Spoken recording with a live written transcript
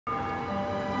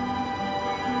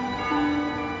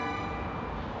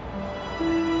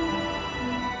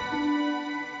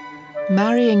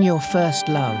Marrying your first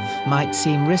love might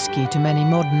seem risky to many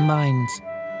modern minds,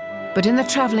 but in the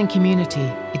travelling community,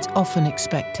 it's often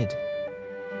expected.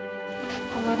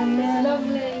 Oh, what a man. That's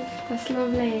lovely. That's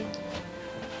lovely.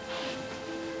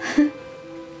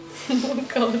 Oh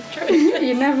God,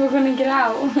 you're never going to get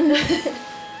out.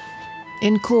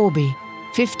 In Corby,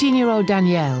 15-year-old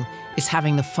Danielle is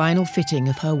having the final fitting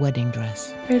of her wedding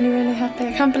dress. Really, really happy.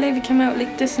 I can't believe it came out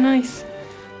like this nice.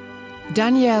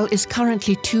 Danielle is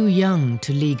currently too young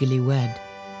to legally wed,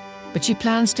 but she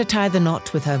plans to tie the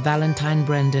knot with her Valentine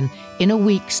Brendan in a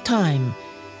week's time,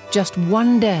 just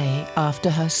one day after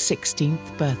her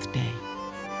 16th birthday.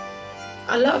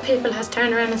 A lot of people has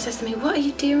turned around and says to me, "What are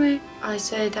you doing?" I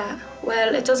said,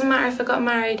 well, it doesn't matter if I got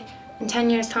married in 10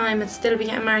 years' time, I'd still be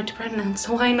getting married to Brendan,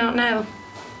 so why not now?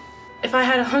 If I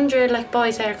had 100 like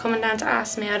boys there coming down to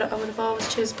ask me, I would have always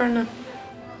choose Brendan.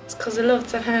 It's because I loved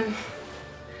him.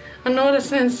 I know that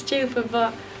sounds stupid,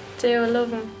 but I love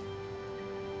him.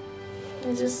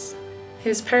 He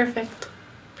was perfect.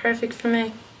 Perfect for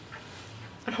me.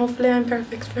 And hopefully I'm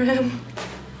perfect for him.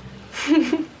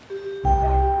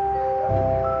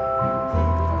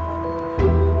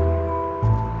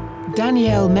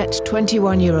 Danielle met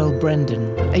 21-year-old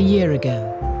Brendan a year ago.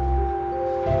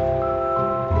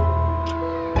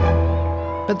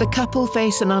 But the couple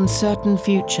face an uncertain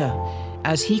future,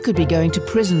 as he could be going to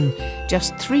prison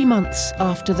just 3 months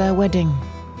after their wedding.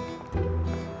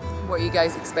 What are you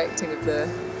guys expecting of the...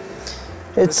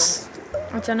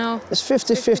 I don't know. It's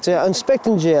 50-50. I'm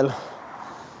expecting jail.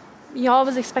 You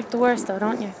always expect the worst though,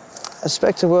 don't you? I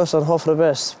expect the worst and hope for the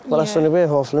best. Well, that's the only way,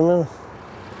 hopefully, man.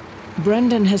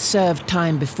 Brendan has served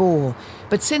time before,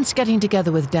 but since getting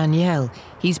together with Danielle,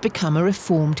 he's become a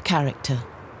reformed character.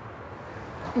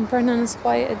 And Brendan has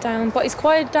quieted down, but he's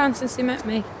quieted down since he met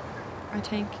me, I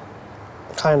think.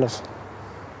 Kind of.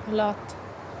 A lot.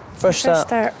 Fresh start.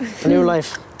 A new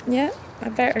life. Yeah, I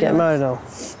better get married now.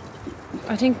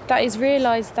 I think that he's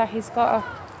realised that he's got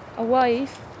a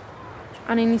wife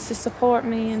and he needs to support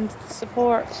me and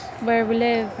support where we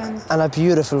live. And a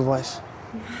beautiful wife.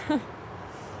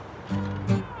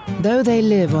 Though they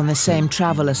live on the same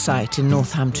traveller site in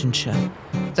Northamptonshire,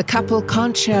 the couple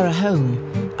can't share a home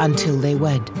until they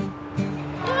wed.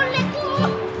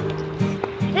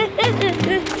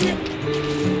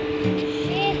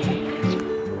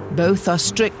 Both are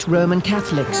strict Roman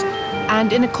Catholics,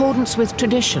 and in accordance with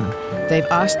tradition, they've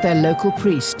asked their local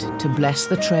priest to bless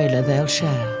the trailer they'll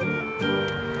share.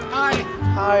 Hi.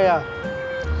 Hiya.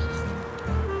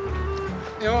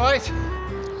 You all right?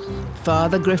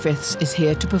 Father Griffiths is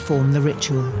here to perform the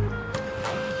ritual.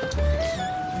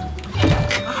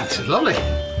 Ah, this is lovely.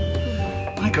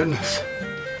 My goodness.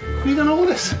 Have you done all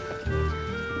this?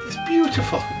 It's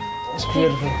beautiful. It's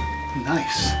beautiful.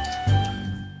 Nice.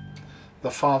 The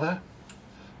Father,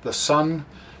 the Son,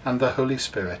 and the Holy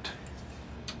Spirit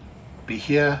be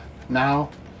here now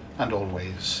and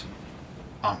always.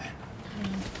 Amen.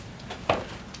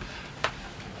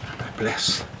 I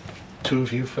bless two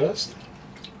of you first.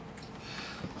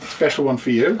 Special one for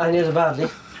you. I need it badly.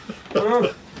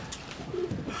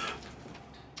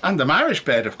 And the marriage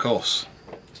bed, of course.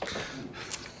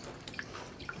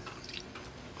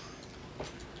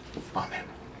 Amen.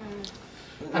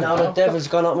 And now the devil's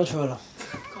gone up my trailer.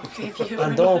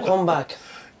 And don't come back.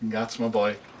 That's my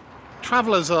boy.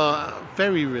 Travellers are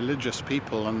very religious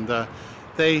people, and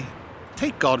they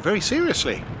take God very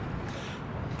seriously.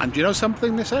 And do you know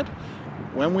something they said?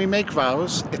 When we make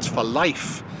vows, it's for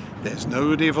life. There's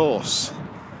no divorce.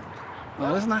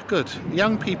 Well, isn't that good?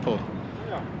 Young people.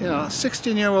 You know, a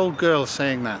 16-year-old girl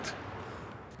saying that.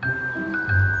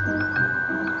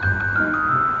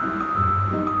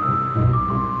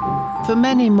 For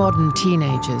many modern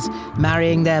teenagers,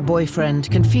 marrying their boyfriend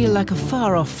can feel like a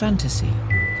far-off fantasy.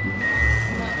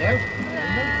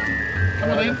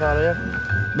 Come on in.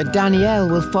 But Danielle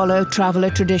will follow traveller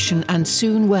tradition and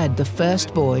soon wed the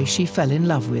first boy she fell in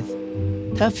love with,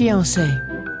 her fiancé,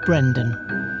 Brendan.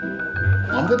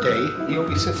 On the day, you'll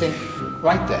be sitting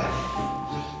right there.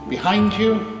 Behind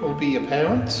you will be your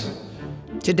parents.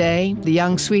 Today, the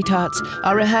young sweethearts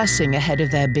are rehearsing ahead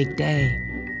of their big day.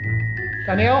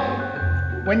 Danielle,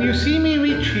 when you see me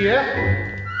reach here,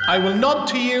 I will nod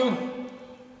to you,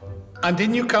 and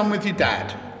in you come with your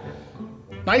dad.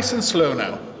 Nice and slow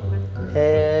now.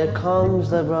 Here comes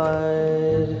the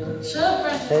bride. Shut up,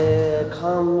 Brendan. Here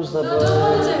comes the bride. No, don't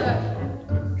want to do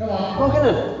it. Come on. Walk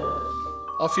in.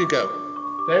 Off you go.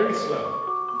 Very slow.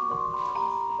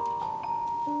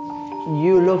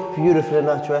 You look beautiful in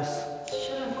that dress.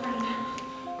 Shut up, Brendan.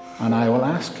 And I will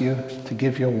ask you to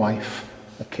give your wife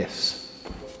a kiss.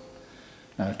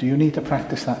 Now, do you need to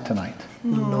practice that tonight?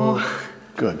 No.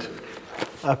 Good.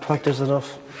 I practice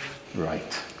enough.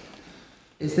 Right.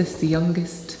 Is this the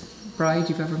youngest bride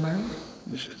you've ever married?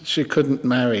 She couldn't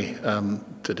marry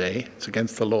today. It's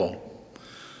against the law.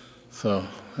 So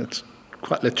it's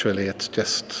quite literally, it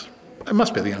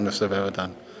must be the youngest I've ever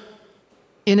done.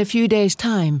 In a few days'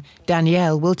 time,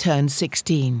 Danielle will turn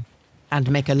 16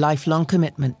 and make a lifelong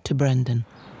commitment to Brendan.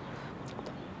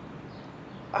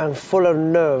 I'm full of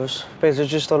nerves because I've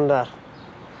just done that.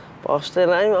 But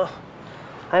still,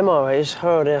 I'm all right. It's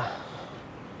her there.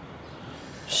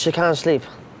 She can't sleep.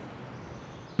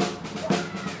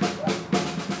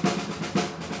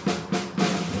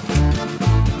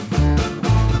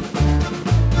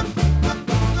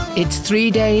 It's 3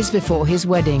 days before his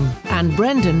wedding, and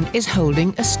Brendan is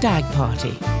holding a stag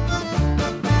party.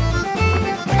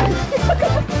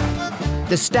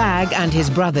 The stag and his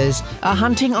brothers are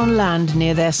hunting on land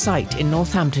near their site in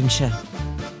Northamptonshire.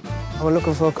 I'm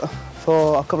looking for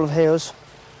a couple of hares.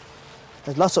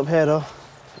 There's lots up here, though,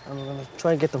 and we're going to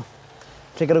try and get them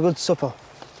to get a good supper.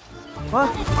 What?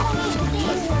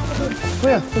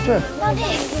 Where? Which way?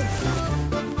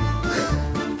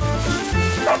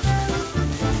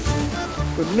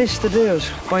 We missed the deers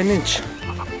by an inch.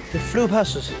 They flew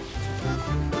past us.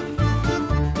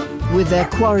 With their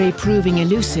quarry proving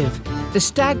elusive, the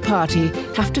stag party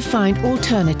have to find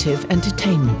alternative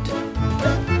entertainment.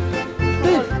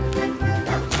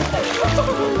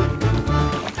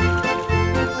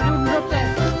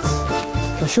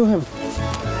 I'll show him.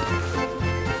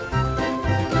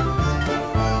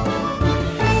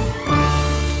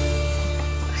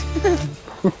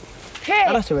 Hey!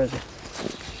 Oh, that's a reason.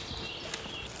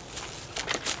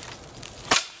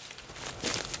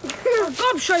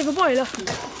 Gobshite of a boiler.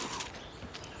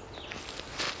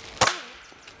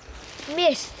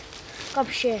 Missed.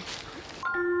 Gobshite.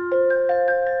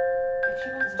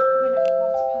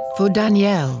 For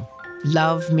Danielle,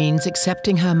 love means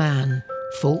accepting her man,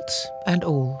 faults and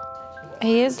all.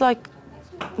 He is like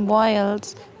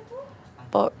wild,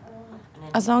 but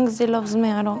as long as he loves me,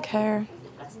 I don't care.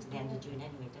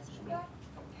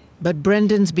 But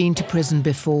Brendan's been to prison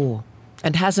before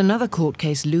and has another court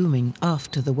case looming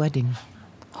after the wedding.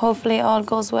 Hopefully it all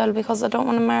goes well, because I don't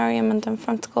want to marry him and then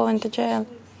for him to go into jail.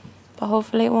 But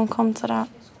hopefully it won't come to that.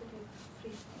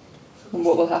 And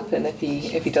what will happen if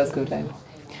he does go down?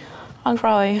 I'll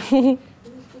cry. 4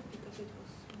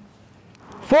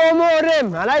 more of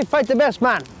them, and I fight the best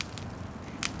man.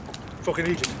 Fucking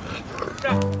Egypt.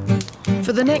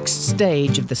 For the next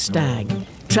stage of the Stag,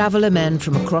 traveller men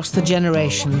from across the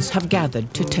generations have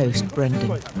gathered to toast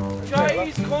Brendan.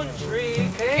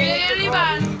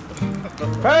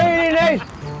 Very nice.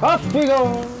 Off we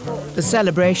go. The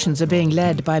celebrations are being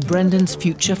led by Brendan's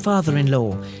future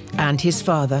father-in-law and his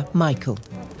father, Michael.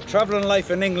 Travelling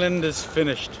life in England is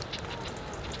finished.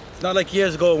 It's not like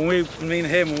years ago when me and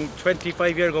him,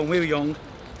 25 years ago when we were young,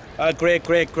 our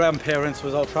great-great-grandparents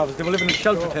was all travellers. They were living in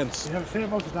shelter tents.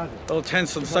 Old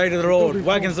tents on the side of the road,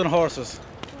 wagons and horses.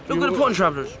 Look at the putting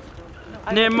travellers.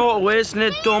 Near motorways,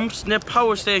 near dumps, near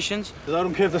power stations. I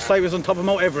don't care if the site was on top of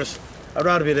Mount Everest. I'd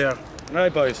rather be there.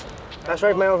 Right, boys? That's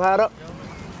right, my old father.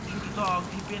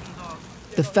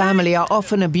 The family are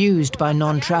often abused by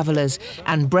non-travellers,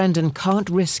 and Brendan can't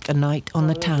risk a night on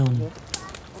the town.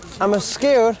 I'm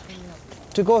scared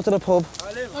to go to the pub.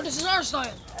 Oh, this is our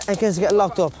style. In case I get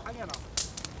locked up.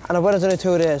 And I went only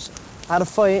 2 days. I had a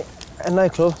fight in a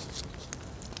nightclub,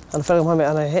 and a fella came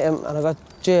and I hit him, and I got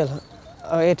jail.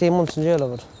 18 months in jail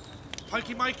of it.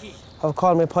 Pikey Mikey. I've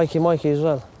called me Pikey Mikey as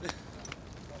well.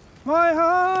 My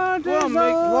heart is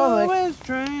always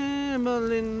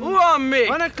trembling.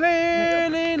 When I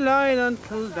clearly light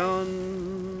until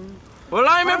dawn. Well,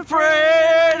 I'm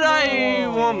afraid I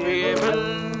won't be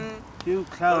able to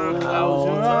clouds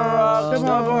are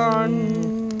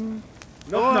stubborn.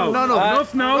 No,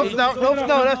 that's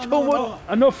too much.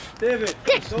 Enough, David.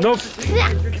 Enough.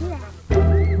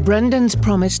 Brendan's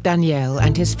promised Danielle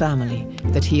and his family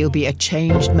that he'll be a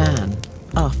changed man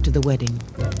after the wedding.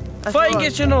 Fighting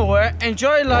gets you nowhere.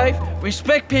 Enjoy life.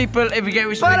 Respect people if you get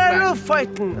respect But I back. love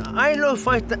fighting. I love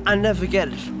fighting and never get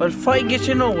it. But fighting gets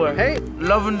you nowhere. Hey.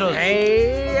 Loving does.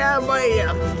 Hey, yeah, boy,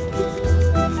 yeah.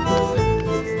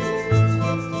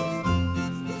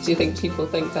 Do you think people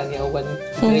think, Danielle, when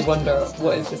they wonder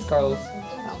what is this girl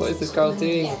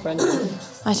doing with Brendan?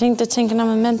 I think they're thinking I'm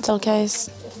a mental case.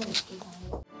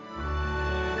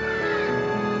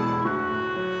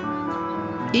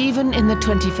 Even in the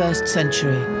 21st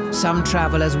century, some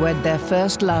travellers wed their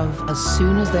first love as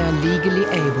soon as they are legally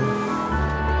able.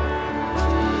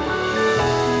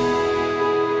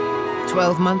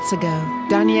 12 months ago,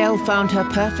 Danielle found her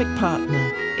perfect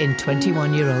partner in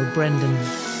 21-year-old Brendan.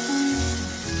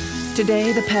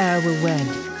 Today the pair will wed,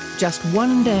 just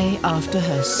one day after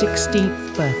her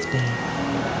 16th birthday.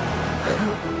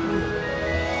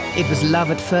 It was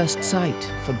love at first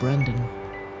sight for Brendan.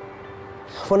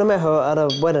 When I met her at a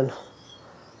wedding,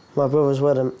 my brother's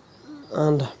wedding,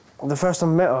 and the first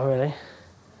time I met her, really,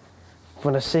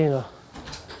 when I seen her,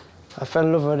 I fell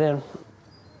in love with her then.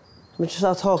 We just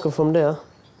started talking from there,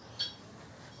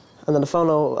 and then I found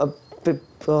out a bit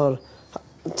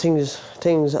things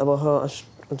about her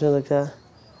and things like that.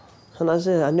 And that's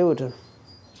it, I knew it then.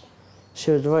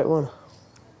 She was the right one.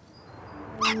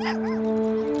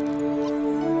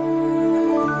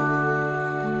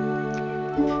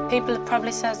 People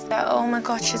probably says that, oh my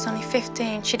God, she's only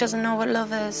 15, she doesn't know what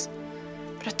love is.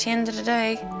 But at the end of the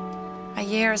day, a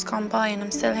year has gone by and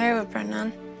I'm still here with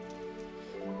Brendan.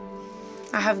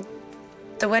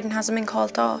 The wedding hasn't been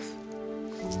called off.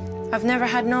 I've never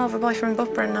had no other boyfriend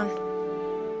but Brendan.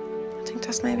 I think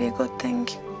that's maybe a good thing.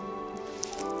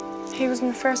 He was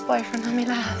my first boyfriend and my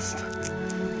last.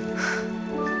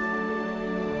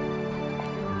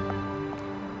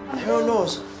 Who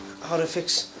knows how to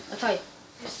fix A tie.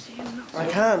 I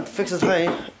can't fix a tie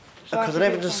because I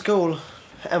never been to school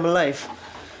in my life.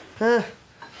 I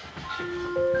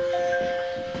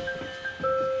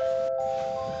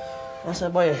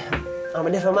said, boy, I'm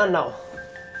a different man now.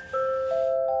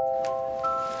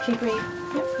 Keep breathing.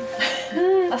 Yep.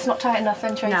 That's not tight enough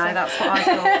then, Tracy. No, that's what I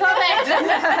thought.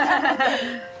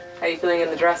 How are you feeling in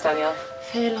the dress, Danielle? I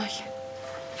feel like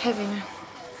heavy now.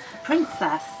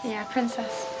 Princess. Yeah,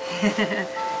 princess.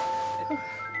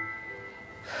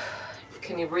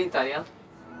 Can you breathe, Danielle?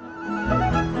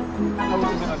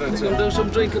 I'm going to do some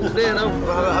drinking today now.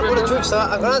 I'm going to drink, sir.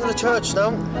 I'm going to the church now.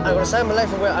 I'm going to sign my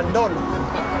life away. I'm done.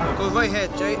 Go right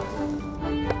ahead, Jay.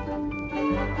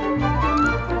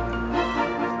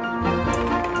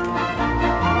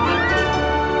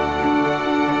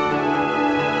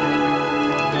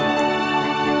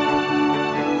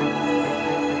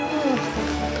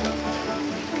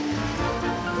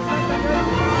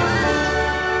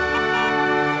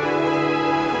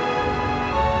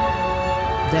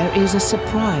 There is a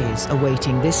surprise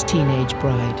awaiting this teenage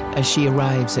bride as she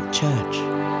arrives at church.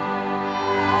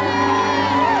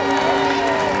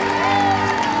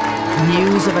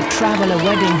 News of a traveller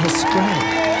wedding has spread,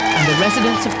 and the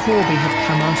residents of Corby have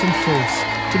come out in force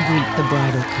to greet the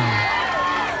bridal car.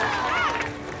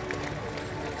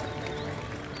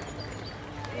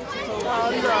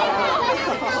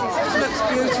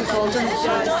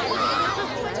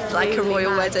 Like a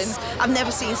royal wedding. I've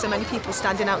never seen so many people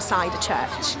standing outside a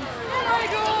church. Oh my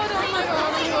God, oh my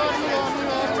God, oh my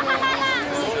God, oh my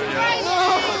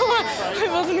God. No, I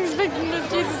wasn't expecting this,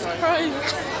 Jesus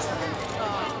Christ.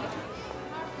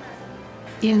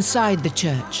 Inside the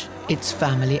church, it's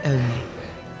family only.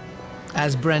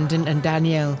 As Brendan and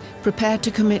Danielle prepare to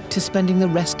commit to spending the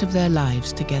rest of their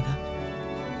lives together.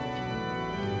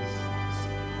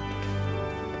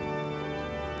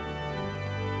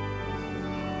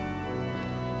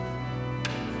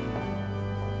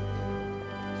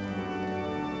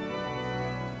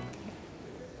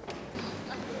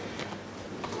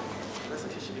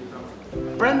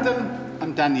 Brendan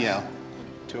and Danielle,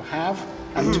 to have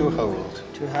and to hold.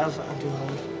 To have and to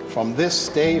hold. From this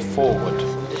day forward.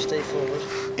 From this day forward.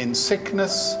 In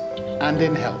sickness and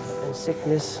in health. In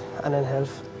sickness and in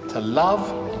health. To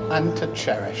love and to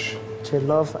cherish. To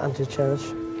love and to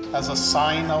cherish. As a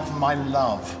sign of my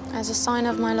love. As a sign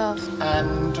of my love.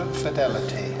 And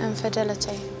fidelity. And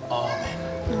fidelity.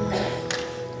 Amen. Amen.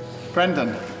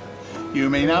 Brendan,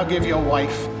 you may now give your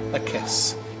wife a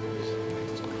kiss.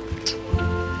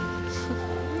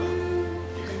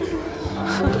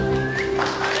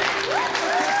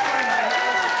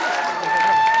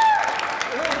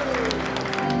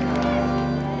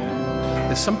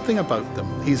 There's something about them.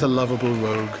 He's a lovable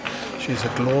rogue. She's a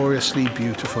gloriously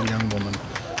beautiful young woman.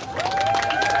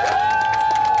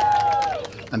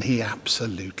 And he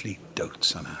absolutely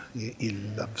dotes on her. He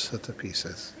loves her to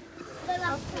pieces.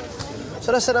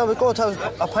 So that's it now. We go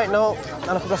to a pint now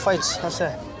and a couple of fights. That's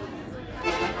it.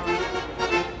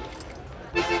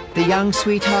 The young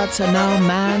sweethearts are now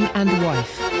man and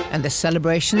wife, and the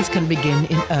celebrations can begin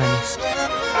in earnest.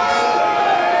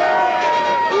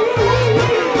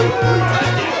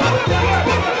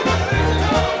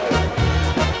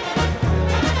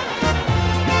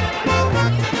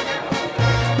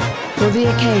 For the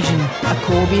occasion, a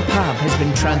Corby pub has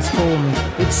been transformed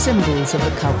with symbols of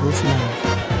the couple's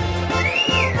love.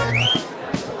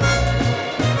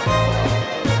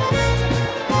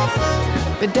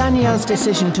 But Danielle's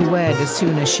decision to wed as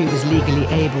soon as she was legally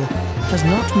able has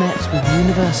not met with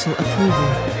universal approval.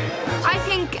 I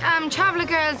think think traveller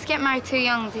girls get married too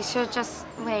young. They should just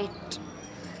wait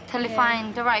till they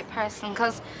find the right person,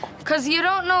 because you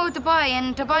don't know the boy,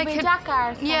 and the boy could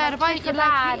the boy could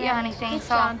like anything.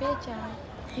 So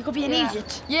he could be an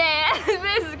idiot. Yeah,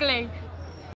 basically.